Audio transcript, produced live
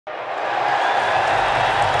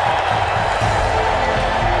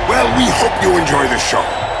Well, we hope you enjoy the show.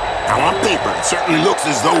 Now, on paper, it certainly looks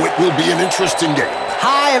as though it will be an interesting game.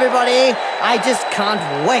 Hi, everybody. I just can't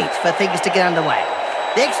wait for things to get underway.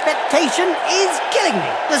 The expectation is killing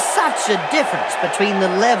me. There's such a difference between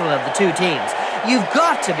the level of the two teams. You've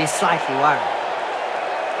got to be slightly worried.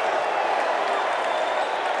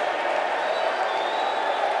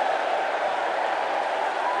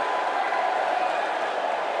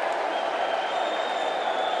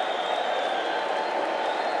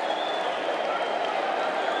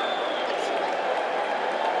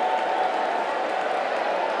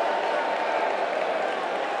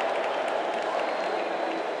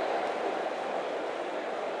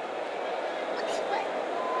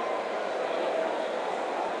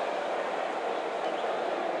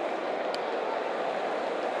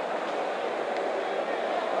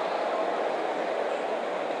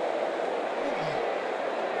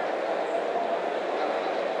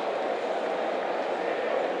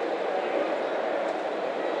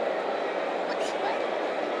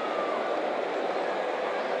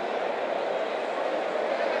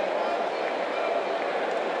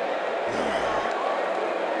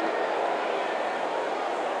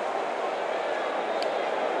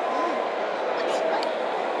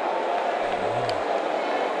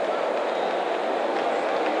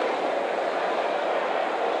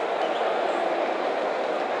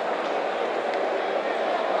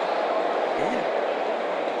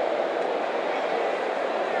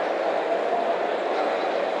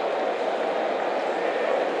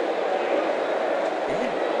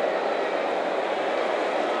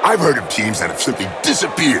 I've heard of teams that have simply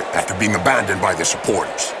disappeared after being abandoned by their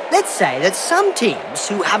supporters. Let's say that some teams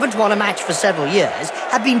who haven't won a match for several years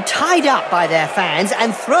have been tied up by their fans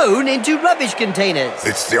and thrown into rubbish containers.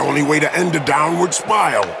 It's the only way to end a downward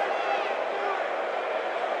spiral.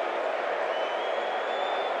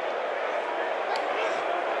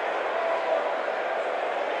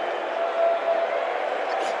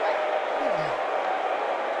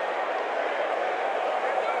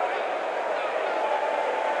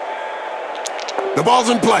 The ball's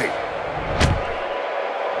in play.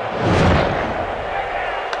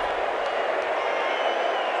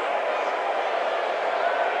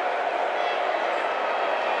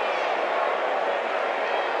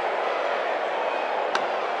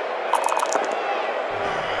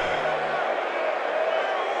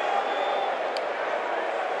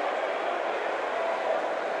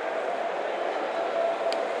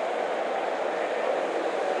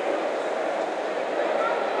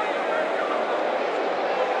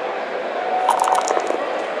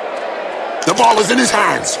 The ball is in his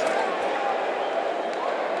hands.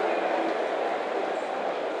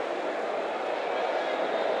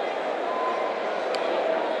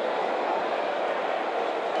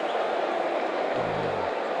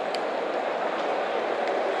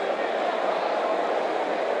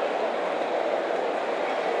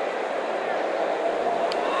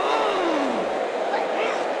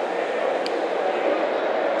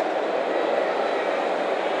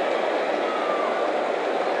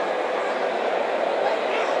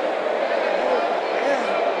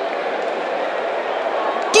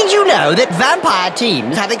 Did you know that vampire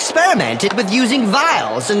teams have experimented with using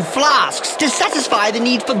vials and flasks to satisfy the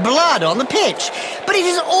need for blood on the pitch? But it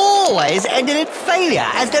has always ended in failure,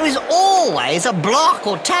 as there is always a block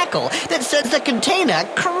or tackle that sends the container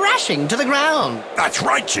crashing to the ground. That's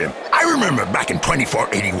right, Jim. I remember back in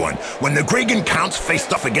 2481, when the Gregan Counts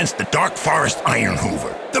faced off against the Dark Forest Iron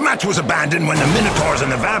Hoover. The match was abandoned when the Minotaurs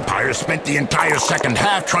and the Vampires spent the entire second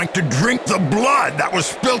half trying to drink the blood that was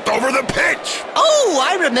spilt over the pitch. Oh,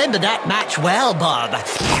 I remember that match well, Bob.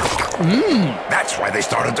 That's why they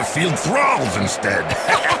started to field thralls instead.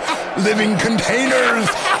 Living containers.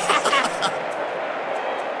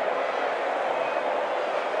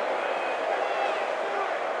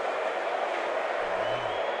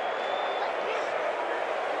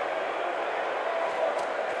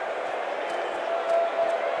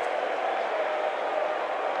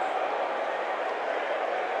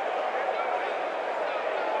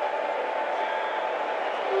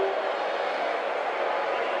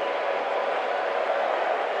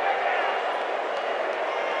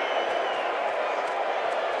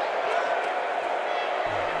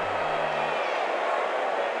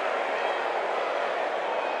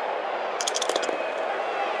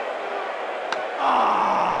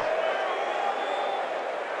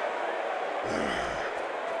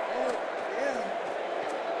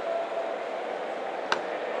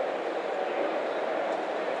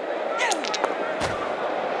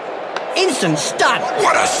 Instant stun.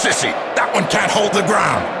 What a sissy! That one can't hold the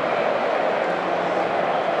ground.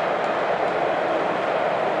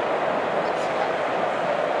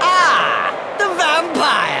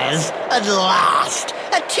 At last!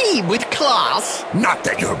 A team with class! Not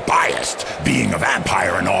that you're biased, being a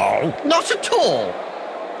vampire and all. Not at all!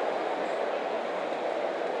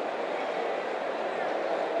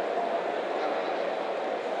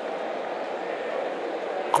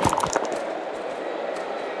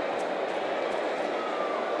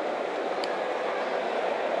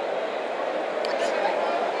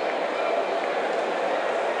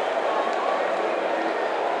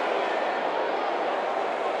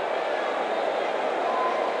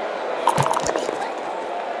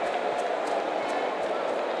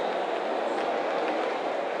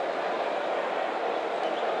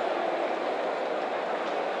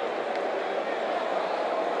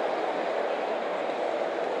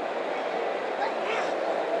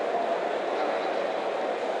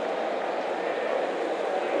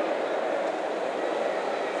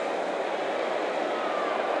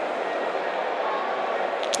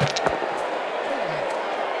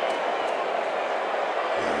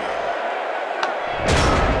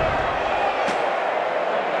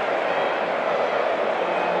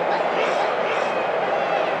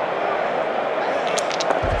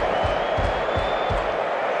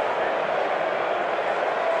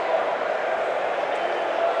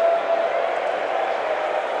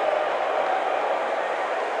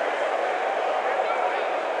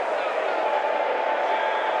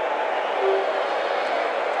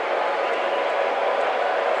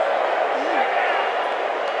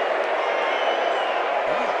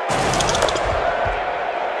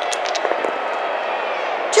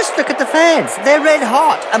 Just look at the fans. They're red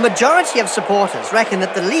hot. A majority of supporters reckon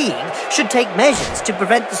that the league should take measures to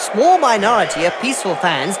prevent the small minority of peaceful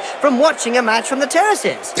fans from watching a match from the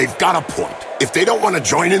terraces. They've got a point. If they don't want to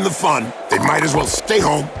join in the fun, they might as well stay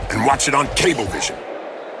home and watch it on Cablevision.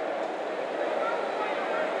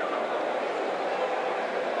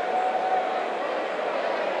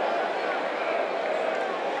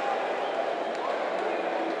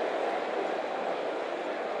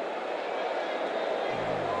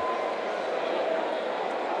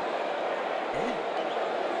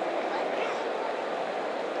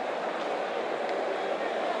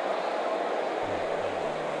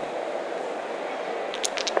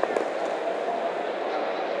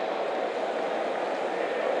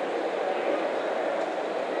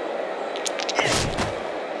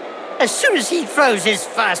 As soon as he throws his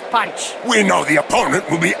first punch. We know the opponent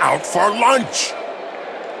will be out for lunch.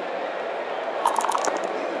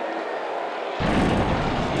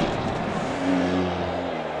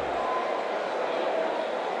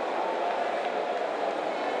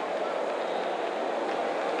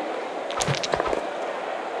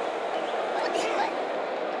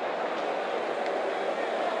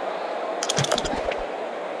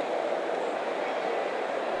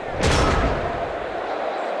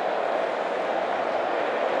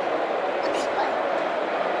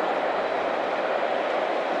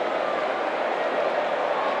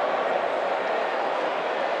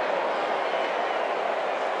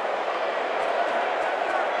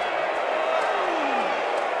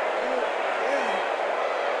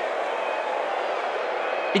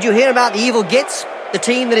 Did you hear about the Evil Gits? The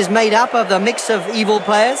team that is made up of the mix of evil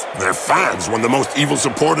players? Their fans won the Most Evil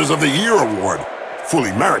Supporters of the Year award.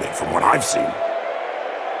 Fully merited from what I've seen.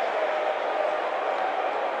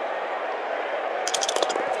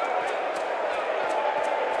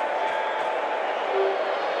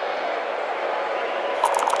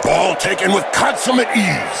 Ball taken with consummate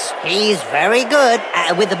ease. He's very good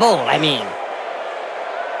with the ball, I mean.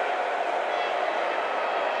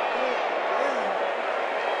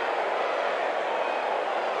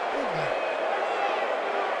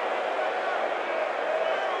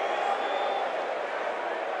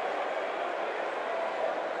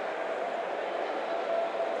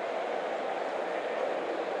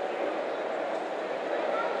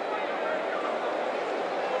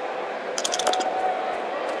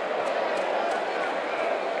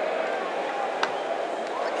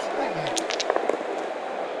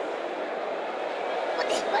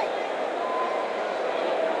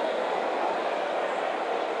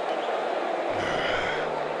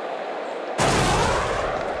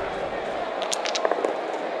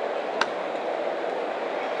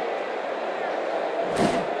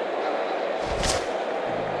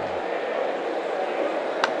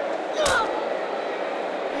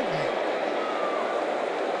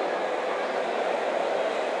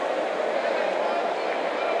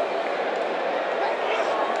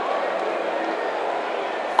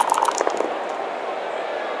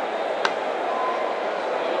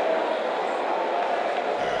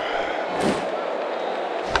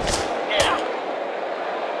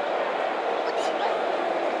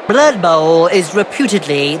 Blood Bowl is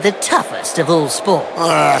reputedly the toughest of all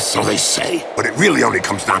sports. So they say. But it really only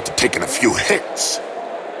comes down to taking a few hits.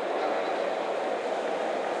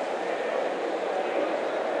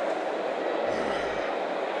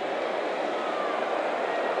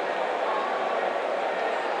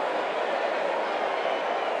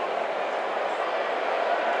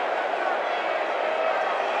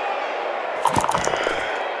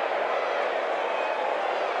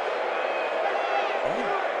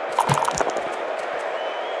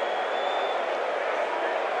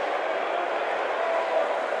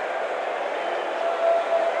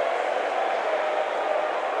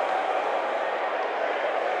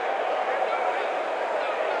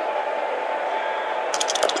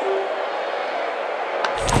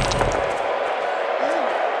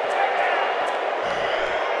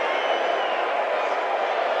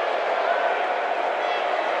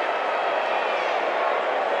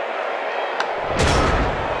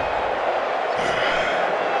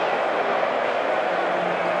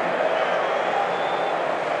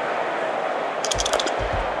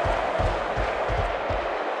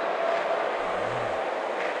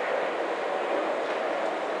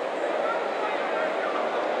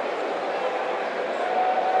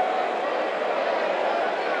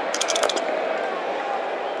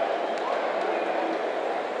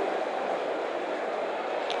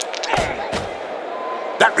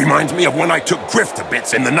 That reminds me of when I took Griff to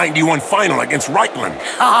bits in the '91 final against Reichland.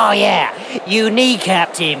 Oh, yeah. You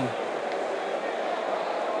kneecapped him.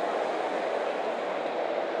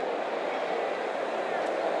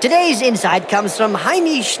 Today's insight comes from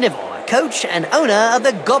Jaime Schnivel, coach and owner of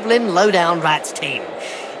the Goblin Lowdown Rats team.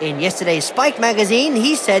 In yesterday's Spike magazine,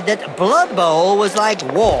 he said that Blood Bowl was like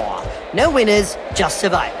war. No winners, just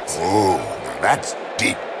survivors. Oh, now that's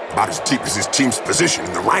deep. About as deep as his team's position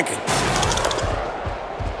in the ranking.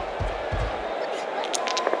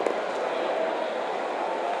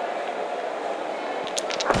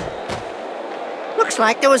 Looks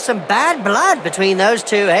like there was some bad blood between those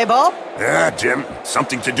two, eh, Bob? Yeah, Jim.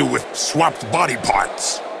 Something to do with swapped body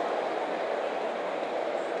parts.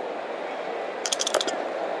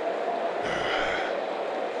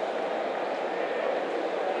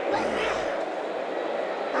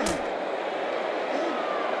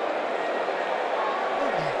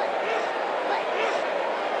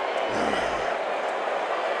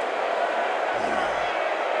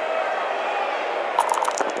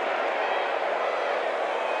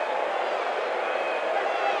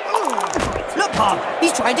 Look, Bob,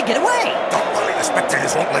 he's trying to get away. Don't worry, the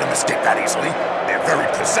spectators won't let him escape that easily. They're very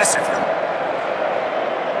possessive.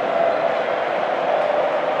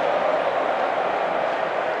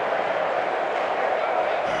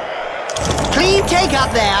 Clean take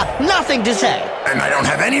up there, nothing to say. And I don't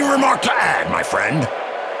have any remark to add, my friend.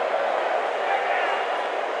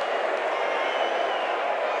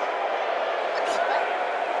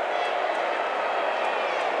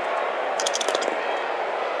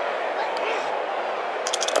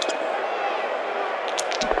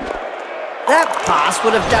 That pass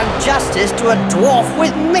would have done justice to a dwarf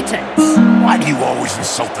with mittens. Why do you always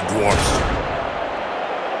insult the dwarfs?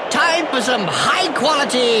 Time for some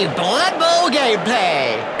high-quality Blood Bowl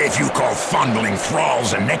gameplay. If you call fondling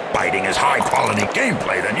thralls and neck-biting as high-quality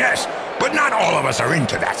gameplay, then yes. But not all of us are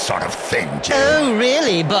into that sort of thing, Jim. Oh,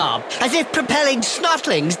 really, Bob? As if propelling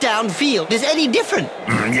snotlings downfield is any different.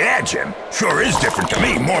 Yeah, Jim. Sure is different to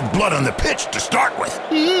me. More blood on the pitch to start with.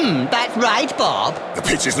 That's right, Bob. The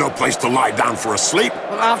pitch is no place to lie down for a sleep.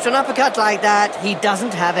 Well, after an uppercut like that, he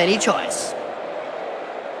doesn't have any choice.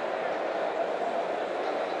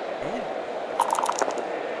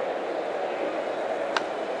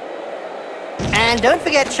 And don't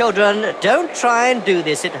forget, children, don't try and do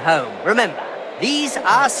this at home. Remember, these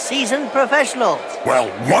are seasoned professionals. Well,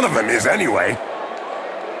 one of them is anyway.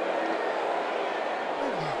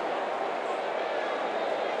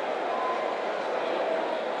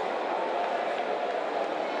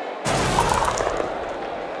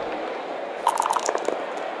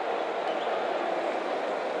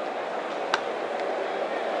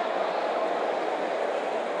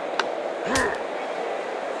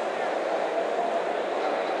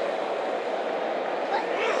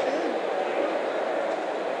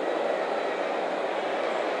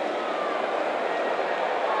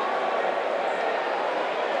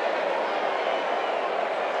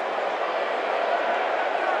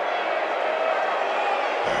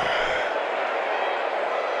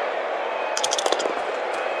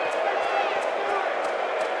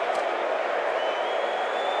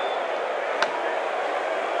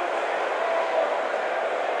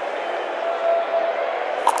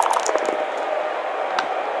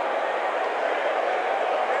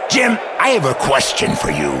 Jim, I have a question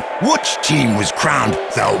for you. Which team was crowned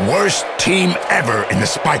the worst team ever in the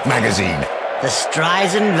Spike magazine? The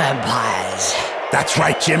Streisand Vampires. That's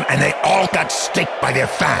right, Jim, and they all got staked by their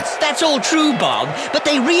fans. That's all true, Bob, but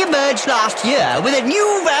they re-emerged last year with a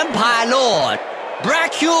new vampire lord,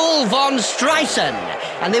 Dracul von Streisand,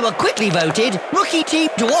 and they were quickly voted rookie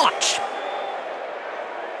team to watch.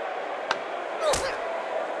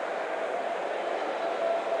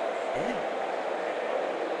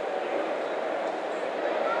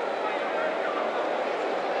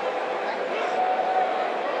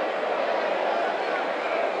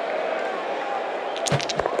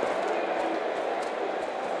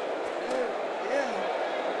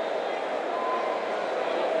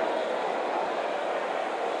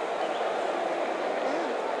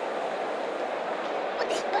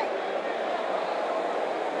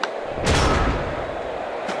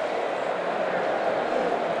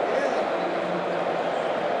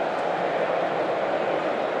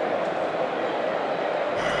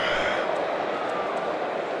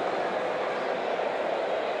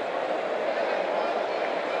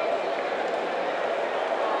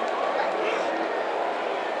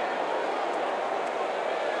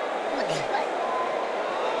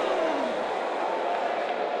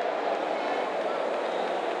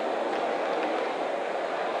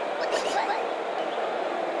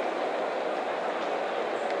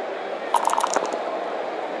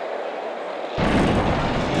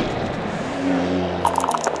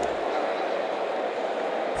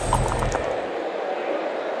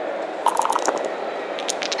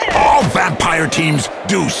 Vampire teams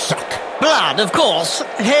do suck. Blood, of course.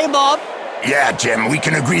 Hey, Bob? Yeah, Jim, we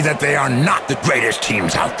can agree that they are not the greatest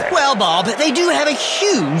teams out there. Well, Bob, they do have a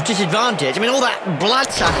huge disadvantage. I mean, all that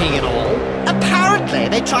blood-sucking and all. Apparently,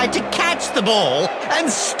 they tried to catch the ball and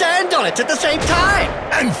stand on it at the same time.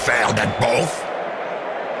 And failed at both.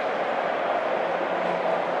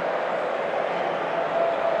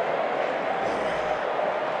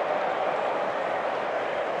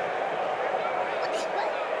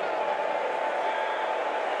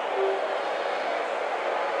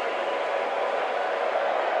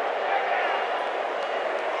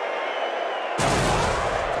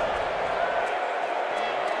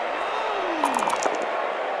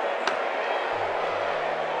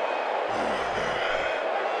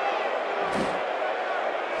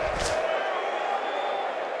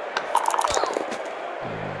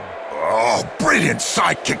 Brilliant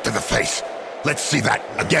side kick to the face. Let's see that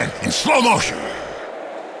again in slow motion.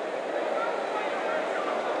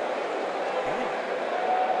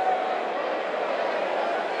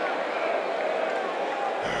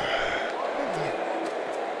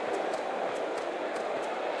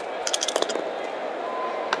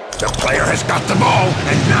 The player has got the ball,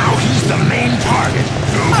 and now he's the main target.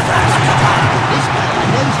 Too fast. This player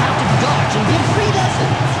knows how to dodge and give free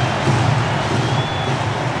lessons.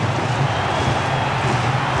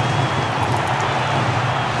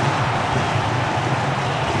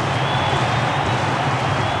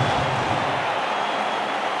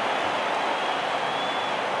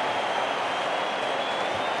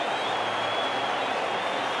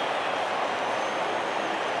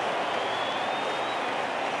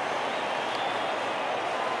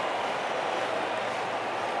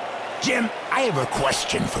 Jim, I have a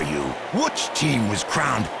question for you. Which team was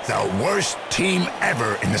crowned the worst team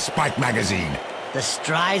ever in the Spike magazine? The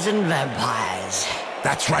Streisand Vampires.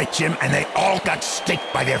 That's right, Jim, and they all got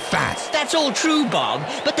staked by their fans. That's all true, Bob,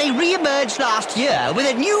 but they re-emerged last year with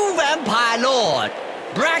a new vampire lord,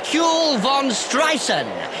 Dracul von Streisand,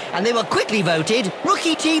 and they were quickly voted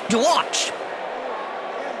rookie team to watch.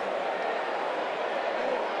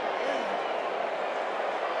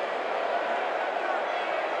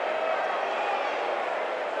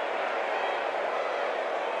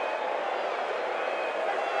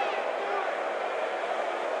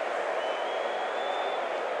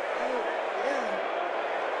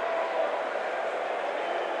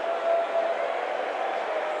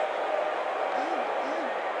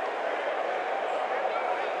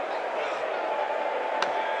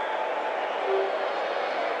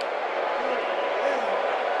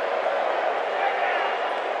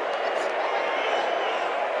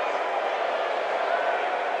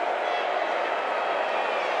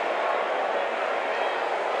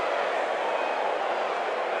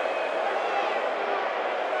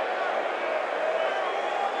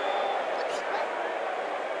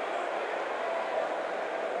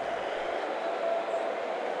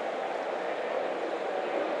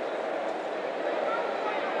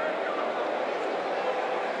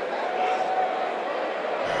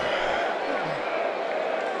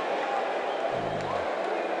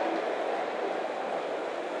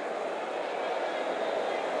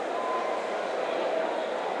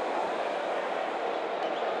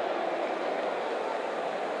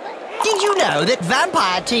 know that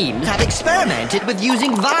vampire teams have experimented with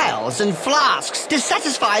using vials and flasks to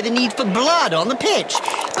satisfy the need for blood on the pitch,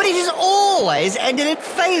 but it has always ended in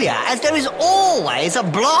failure, as there is always a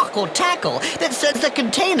block or tackle that sends the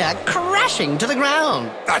container crashing to the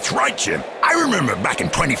ground. That's right, Jim. I remember back in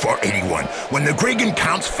 2481 when the Gregan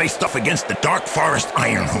Counts faced off against the Dark Forest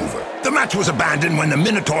Iron Hoover. The match was abandoned when the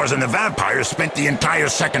Minotaurs and the Vampires spent the entire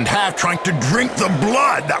second half trying to drink the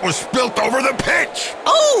blood that was spilt over the pitch.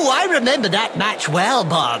 Oh, I remember that match well,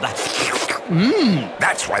 Bob.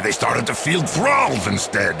 That's why they started to field thralls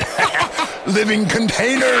instead. Living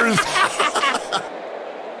containers.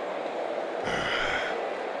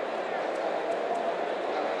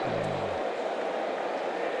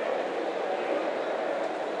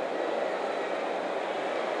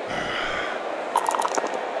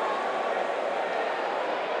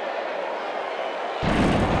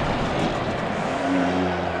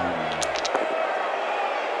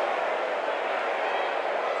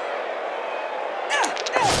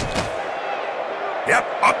 Yep,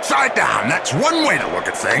 upside down. That's one way to look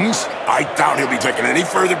at things. I doubt he'll be taking any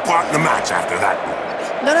further part in the match after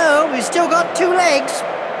that. No, we've still got 2 legs.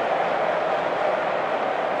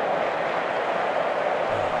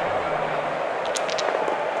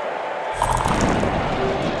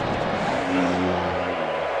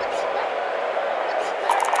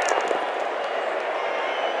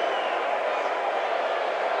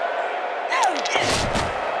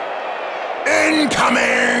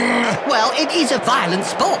 Incoming! Well, it is a violent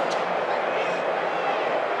sport.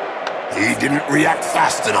 He didn't react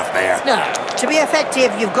fast enough there. No, to be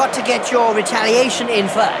effective, you've got to get your retaliation in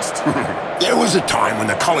first. There was a time when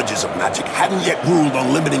the colleges of magic hadn't yet ruled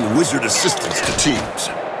on limiting wizard assistance to teams.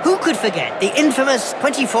 Who could forget the infamous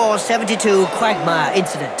 2472 Quagmire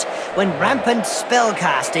incident, when rampant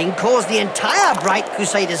spellcasting caused the entire Bright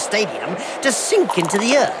Crusaders Stadium to sink into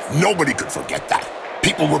the earth? Nobody could forget that.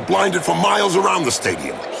 People were blinded for miles around the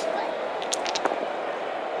stadium.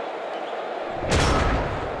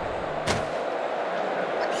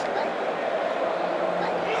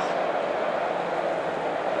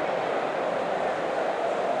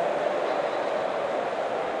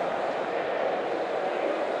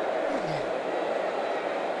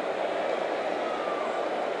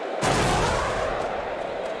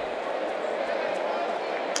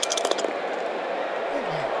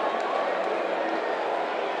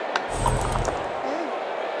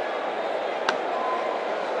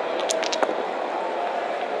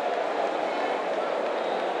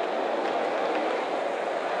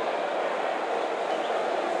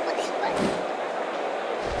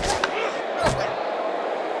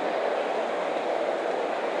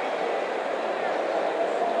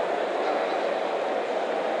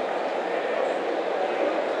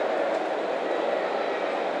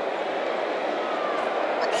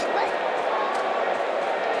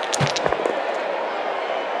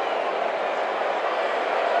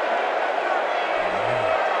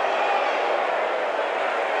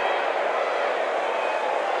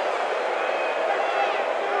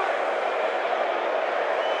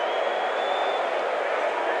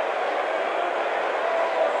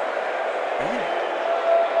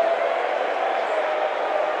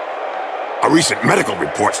 A recent medical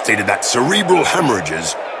report stated that cerebral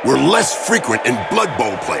hemorrhages were less frequent in Blood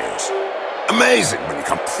Bowl players. Amazing when you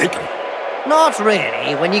come to thinking. Not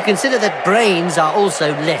really, when you consider that brains are also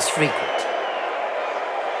less frequent.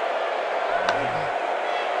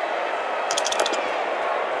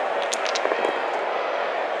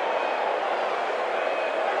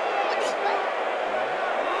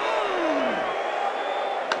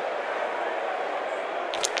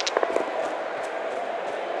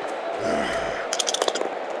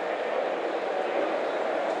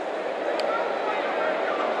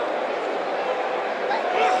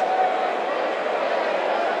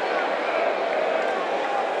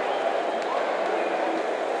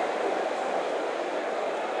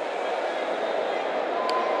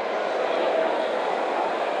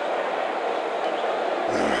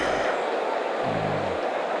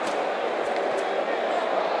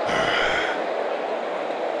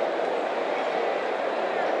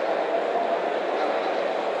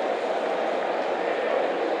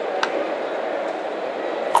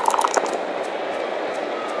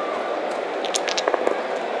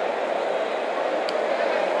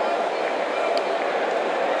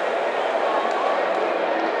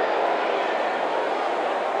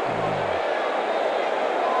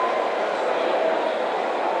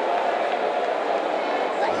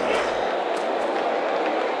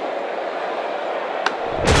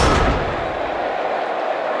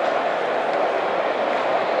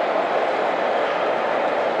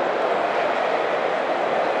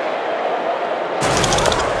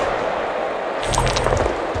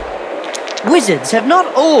 Wizards have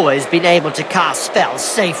not always been able to cast spells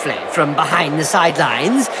safely from behind the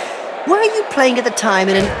sidelines. Were you playing at the time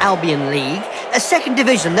in an Albion League, a second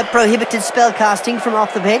division that prohibited spellcasting from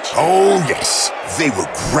off the pitch? Oh, yes. They were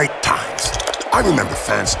great times. I remember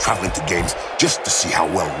fans traveling to games just to see how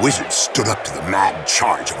well Wizards stood up to the mad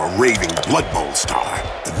charge of a raving Blood Bowl star.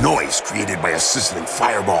 The noise created by a sizzling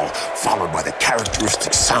fireball, followed by the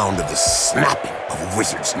characteristic sound of the snapping of a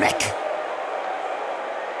wizard's neck.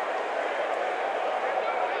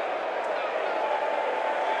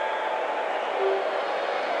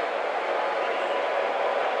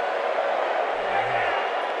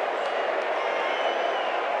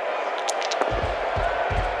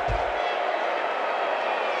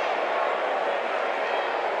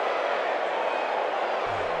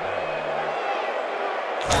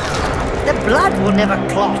 The blood will never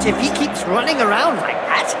clot if he keeps running around like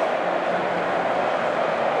that.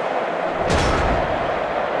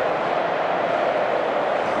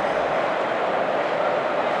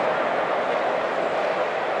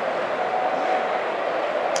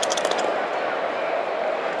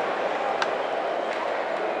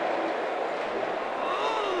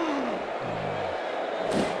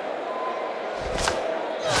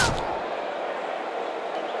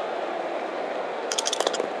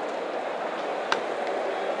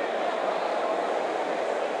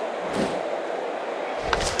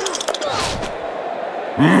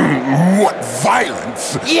 What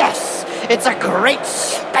violence! Yes! It's a great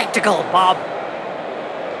spectacle, Bob.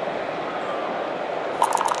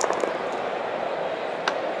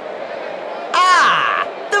 Ah!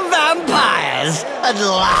 The vampires! At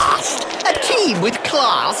last! A team with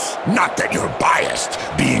class! Not that you're biased,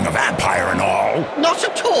 being a vampire and all. Not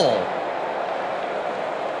at all!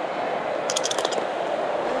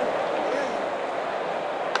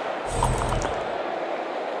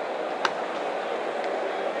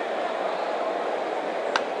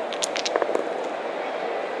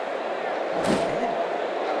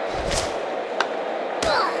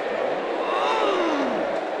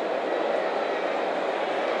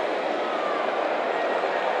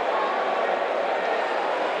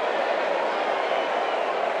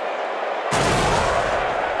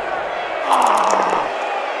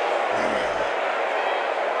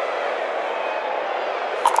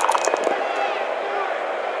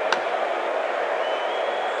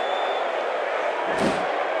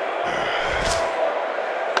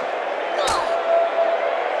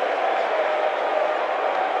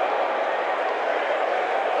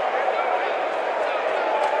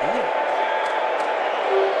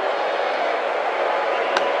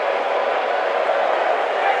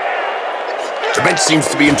 The bench seems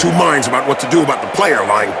to be in two minds about what to do about the player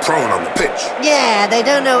lying prone on the pitch. Yeah, they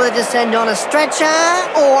don't know whether to send on a stretcher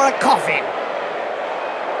or a coffin.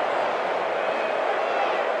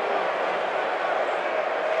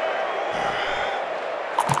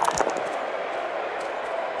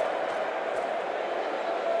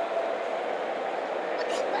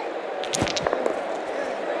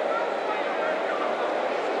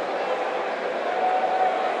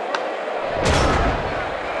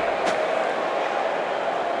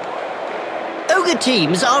 Ogre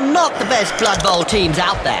teams are not the best Blood Bowl teams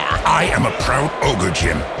out there. I am a proud ogre,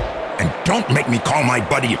 Jim. And don't make me call my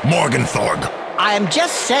buddy Morgenthorg. I am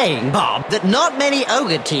just saying, Bob, that not many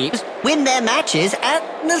Ogre teams win their matches at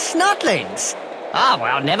the Snutlings. Ah,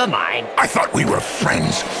 well, never mind. I thought we were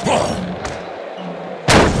friends. Oh.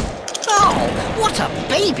 Oh, what a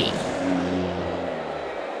baby!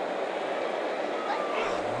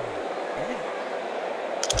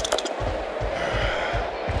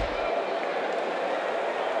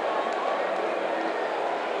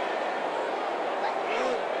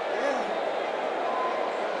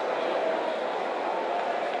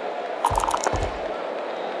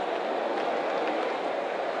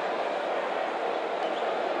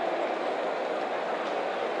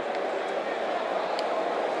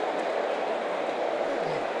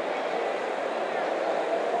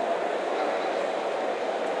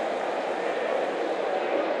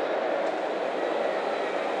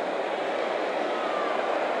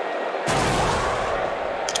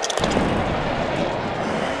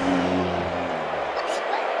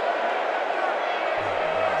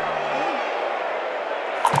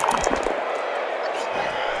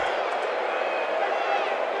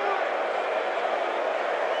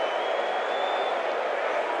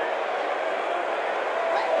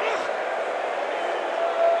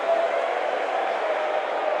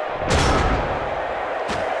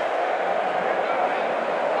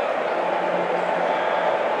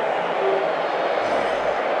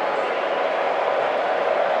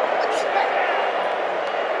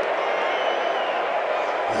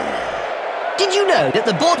 Did you know that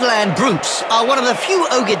the Borderland Brutes are one of the few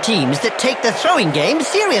Ogre teams that take the throwing game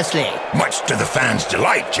seriously? Much to the fans'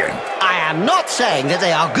 delight, Jim. I am not saying that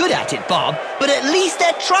they are good at it, Bob, but at least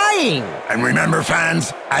they're trying. And remember,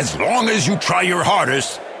 fans, as long as you try your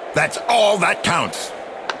hardest, that's all that counts.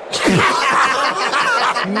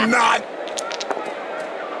 Not.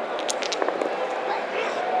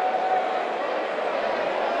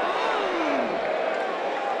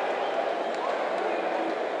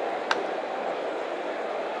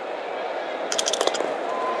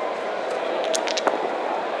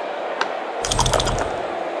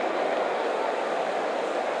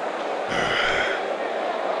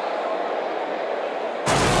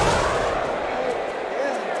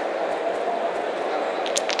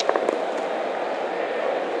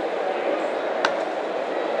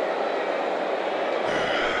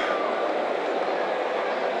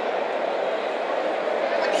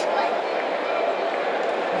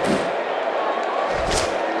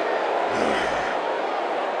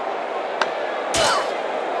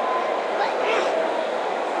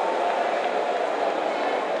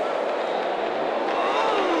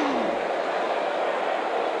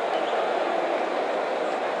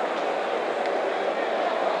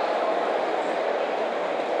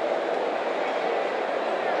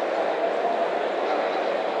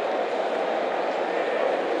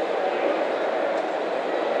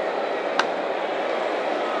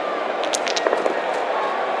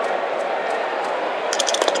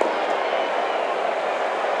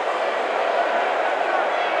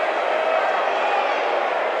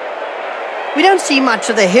 We don't see much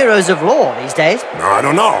of the Heroes of Law these days. No, I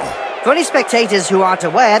don't know. For any spectators who aren't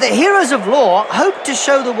aware, the Heroes of Law hope to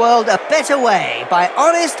show the world a better way by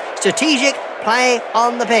honest, strategic play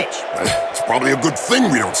on the pitch. It's probably a good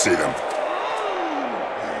thing we don't see them.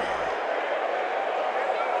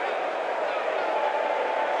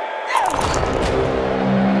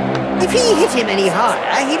 If he hit him any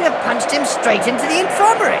harder, he'd have punched him straight into the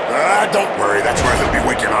infirmary. Don't worry, that's where he'll be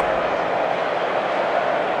waking up.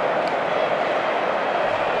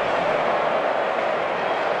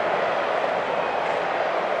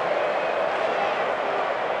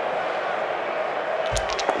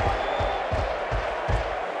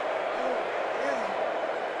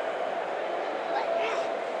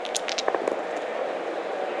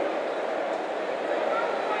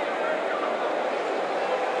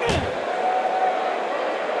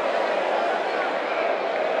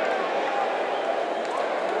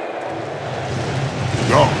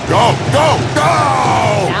 Go, go, go, go!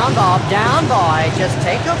 Down, Bob, down, boy. Just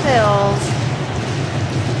take your pills.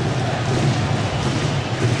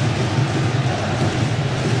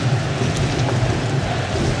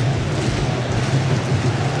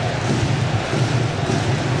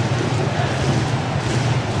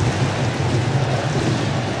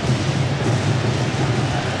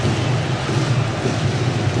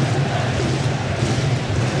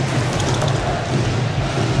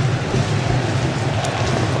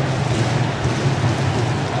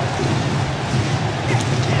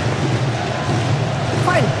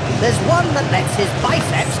 There's one that lets his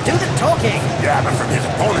biceps do the talking. Yeah, but from his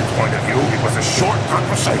opponent's point of view, it was a short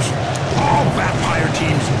conversation. All vampire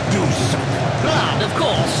teams do suck. Blood, of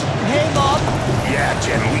course. Hey, Bob. Yeah,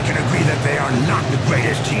 Jim, we can agree that they are not the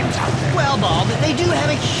greatest teams out there. Well, Bob, they do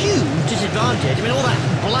have a huge disadvantage. I mean, all that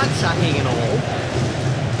blood-sucking and all.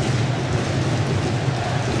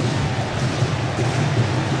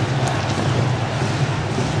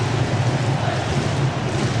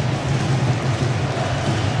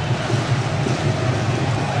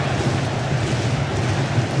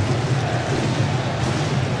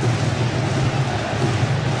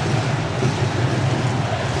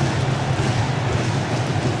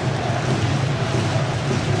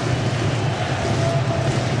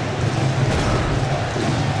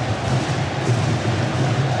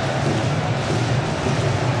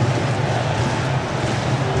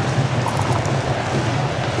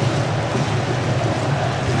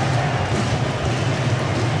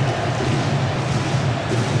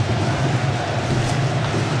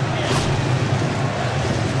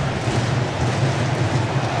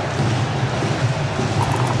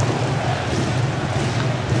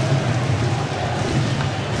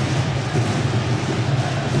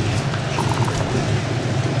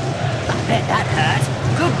 That hurt.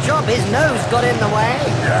 Good job his nose got in the way.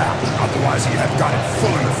 Yeah, otherwise he'd have got it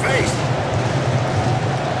full in the face.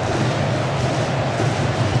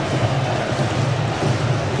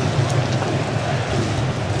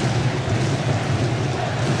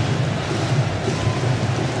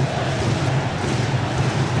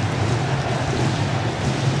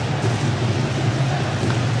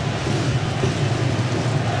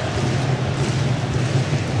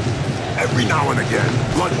 now and again,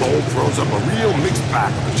 Blood Bowl throws up a real mixed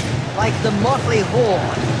bag of it. Like the motley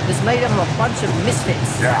horde that's made up of a bunch of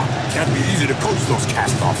misfits. Yeah, can't be easy to coach those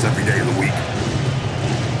cast-offs every day of the week.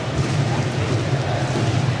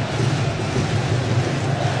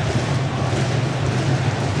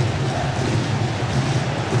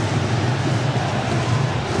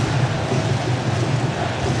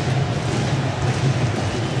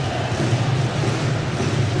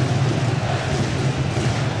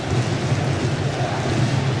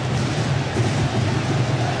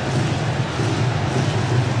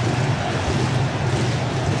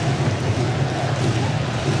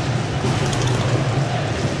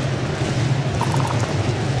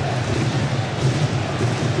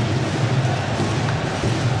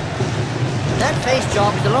 That face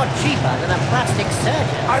job is a lot cheaper than a plastic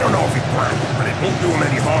surgeon. I don't know if he planned it, but it won't do him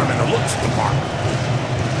any harm in the looks department.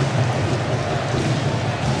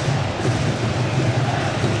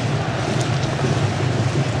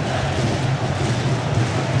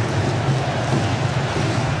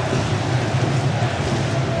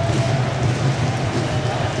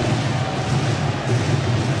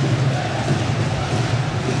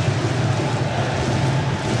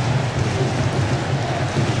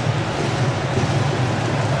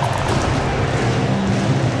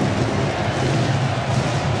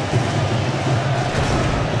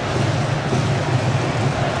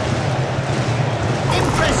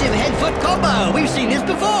 Impressive head-foot combo! We've seen this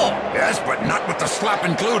before! Yes, but not with the slap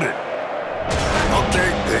included. Okay,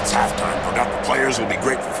 it's halftime. No doubt the players will be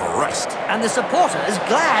grateful for a rest. And the supporters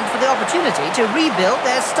glad for the opportunity to rebuild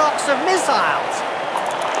their stocks of missiles.